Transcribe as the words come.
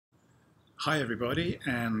Hi everybody,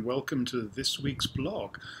 and welcome to this week's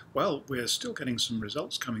blog. Well, we're still getting some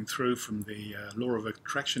results coming through from the Law of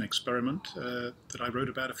Attraction experiment that I wrote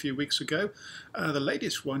about a few weeks ago. The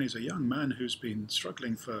latest one is a young man who's been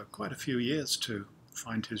struggling for quite a few years to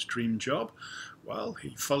find his dream job. Well,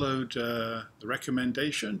 he followed the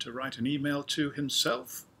recommendation to write an email to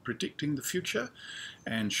himself predicting the future,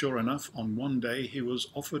 and sure enough, on one day he was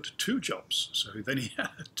offered two jobs. So then he had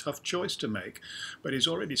a tough choice to make, but he's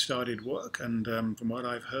already started work, and from what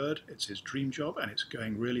I've heard, it's his dream job and it's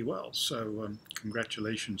going really well. So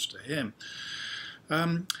congratulations to him.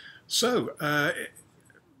 Law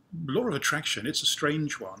of attraction, it's a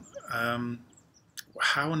strange one.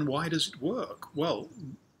 How and why does it work? Well,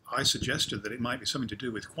 I suggested that it might be something to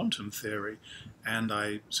do with quantum theory, and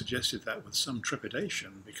I suggested that with some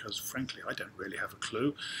trepidation because, frankly, I don't really have a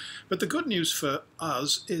clue. But the good news for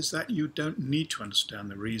us is that you don't need to understand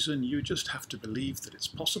the reason. You just have to believe that it's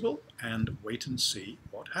possible and wait and see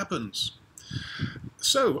what happens.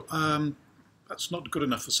 So that's not good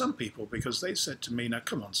enough for some people because they said to me, now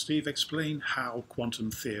come on, Steve, explain how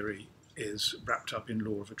quantum theory is wrapped up in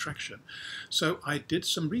law of attraction. So I did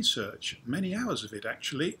some research, many hours of it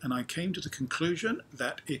actually, and I came to the conclusion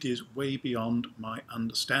that it is way beyond my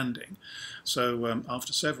understanding. So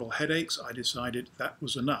after several headaches, I decided that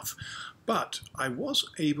was enough. But I was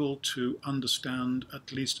able to understand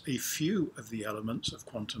at least a few of the elements of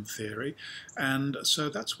quantum theory, and so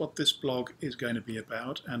that's what this blog is going to be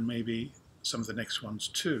about, and maybe some of the next ones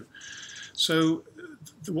too. So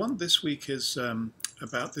the one this week is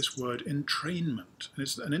about this word entrainment. And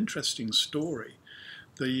it's an interesting story.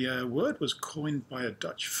 The word was coined by a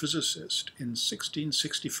Dutch physicist in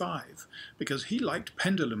 1665 because he liked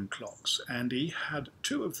pendulum clocks, and he had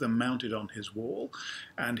two of them mounted on his wall,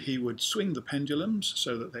 and he would swing the pendulums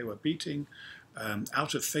so that they were beating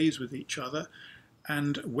out of phase with each other.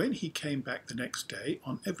 And when he came back the next day,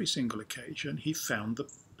 on every single occasion, he found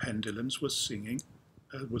the pendulums were swinging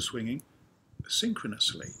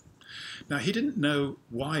synchronously. Now, he didn't know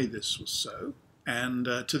why this was so, and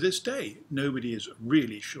to this day, nobody is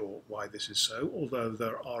really sure why this is so, although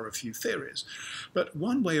there are a few theories. But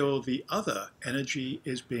one way or the other, energy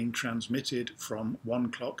is being transmitted from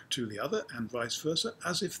one clock to the other and vice versa,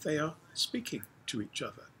 as if they are speaking to each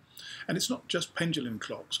other. And it's not just pendulum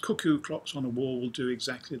clocks. Cuckoo clocks on a wall will do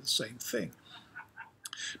exactly the same thing.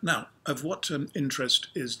 Now, of what interest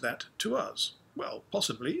is that to us? Well,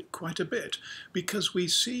 possibly quite a bit, because we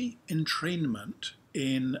see entrainment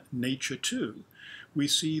in nature too. We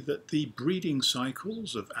see that the breeding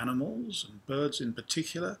cycles of animals and birds in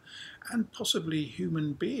particular, and possibly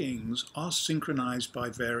human beings, are synchronized by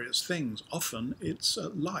various things. Often it's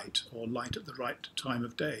light, or light at the right time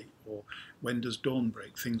of day, or when does dawn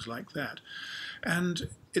break, things like that. And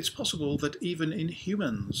it's possible that even in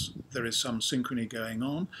humans there is some synchrony going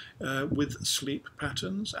on with sleep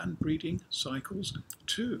patterns and breeding cycles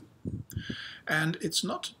too. And it's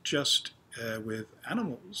not just with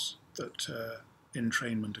animals that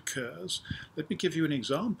entrainment occurs. Let me give you an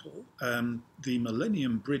example. The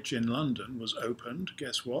Millennium Bridge in London was opened,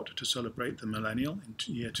 guess what, to celebrate the millennial in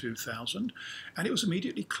year 2000, and it was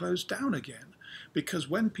immediately closed down again, because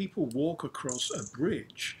when people walk across a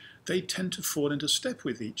bridge, they tend to fall into step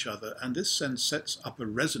with each other, and this then sets up a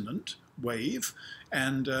resonant wave,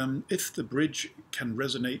 and if the bridge can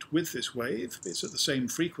resonate with this wave, it's at the same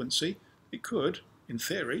frequency, it could, in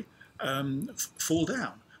theory, fall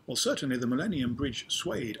down. Well, certainly the Millennium Bridge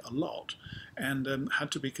swayed a lot and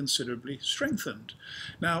had to be considerably strengthened.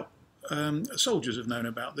 Now, soldiers have known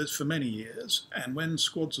about this for many years, and when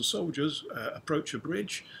squads of soldiers approach a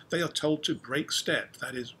bridge, they are told to break step.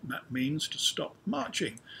 That means to stop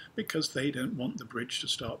marching, because they don't want the bridge to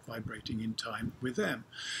start vibrating in time with them.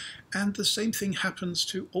 And the same thing happens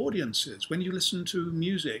to audiences. When you listen to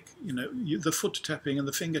music, the foot tapping and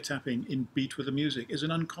the finger tapping in beat with the music is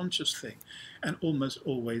an unconscious thing, and almost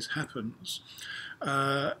always happens.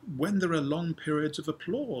 When there are long periods of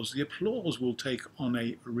applause, the applause will take on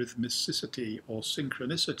a rhythmicity or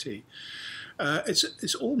synchronicity.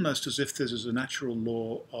 It's almost as if this is a natural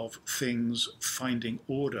law of things finding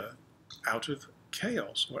order out of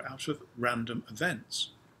chaos or out of random events.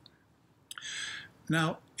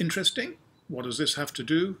 Now, interesting, what does this have to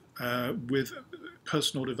do with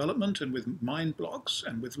personal development and with mind blogs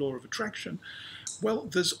and with law of attraction? Well,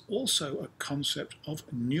 there's also a concept of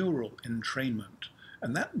neural entrainment,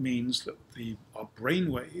 and that means that our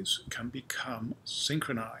brain waves can become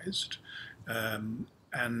synchronized, and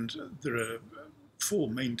there are four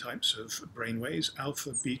main types of brain waves: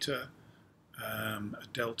 alpha, beta,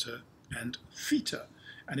 delta, and theta.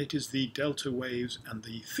 and it is the delta waves and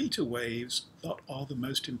the theta waves that are the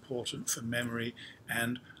most important for memory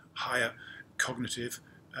and higher cognitive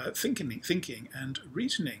thinking and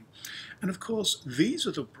reasoning. And of course, these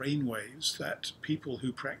are the brain waves that people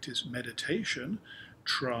who practice meditation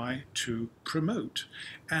try to promote.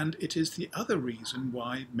 And it is the other reason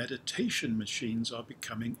why meditation machines are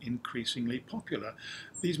becoming increasingly popular.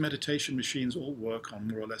 These meditation machines all work on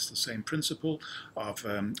more or less the same principle of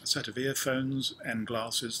a set of earphones and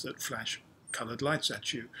glasses that flash colored lights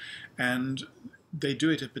at you. And they do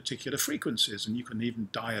it at particular frequencies, and you can even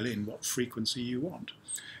dial in what frequency you want.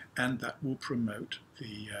 And that will promote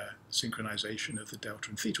the synchronization of the delta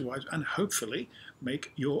and theta waves and hopefully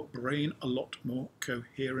make your brain a lot more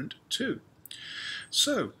coherent too.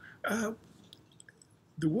 So,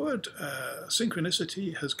 the word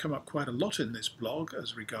synchronicity has come up quite a lot in this blog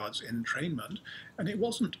as regards entrainment, and it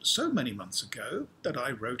wasn't so many months ago that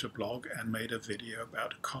I wrote a blog and made a video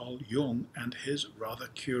about Carl Jung and his rather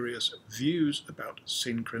curious views about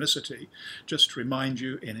synchronicity. Just to remind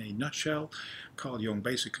you in a nutshell, Carl Jung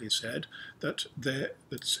basically said that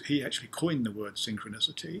he actually coined the word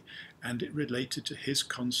synchronicity, and it related to his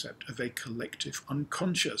concept of a collective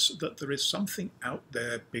unconscious, that there is something out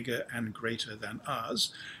there bigger and greater than us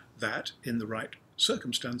that in the right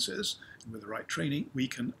circumstances and with the right training we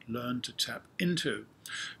can learn to tap into.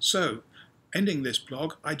 So, ending this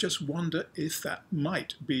blog, I just wonder if that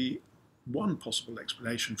might be one possible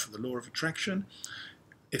explanation for the law of attraction.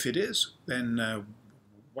 If it is, then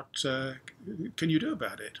what can you do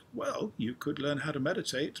about it? Well, you could learn how to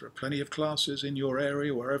meditate. There are plenty of classes in your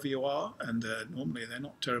area, wherever you are, and normally they're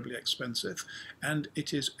not terribly expensive. And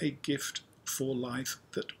it is a gift for life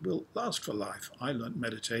that will last for life. I learnt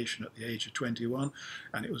meditation at the age of 21,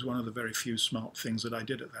 and it was one of the very few smart things that I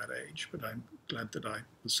did at that age. But I'm glad that I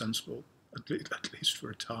was sensible, at least for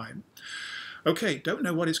a time. Okay, don't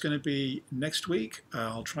know what it's going to be next week.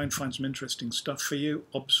 I'll try and find some interesting stuff for you.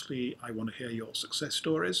 Obviously, I want to hear your success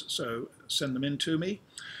stories, so send them in to me.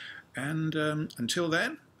 And until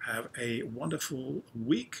then, have a wonderful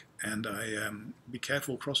week, and be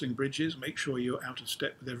careful crossing bridges. Make sure you're out of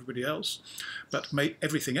step with everybody else, but make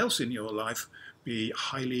everything else in your life be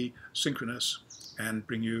highly synchronous and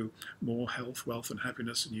bring you more health, wealth, and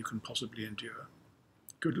happiness than you can possibly endure.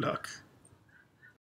 Good luck.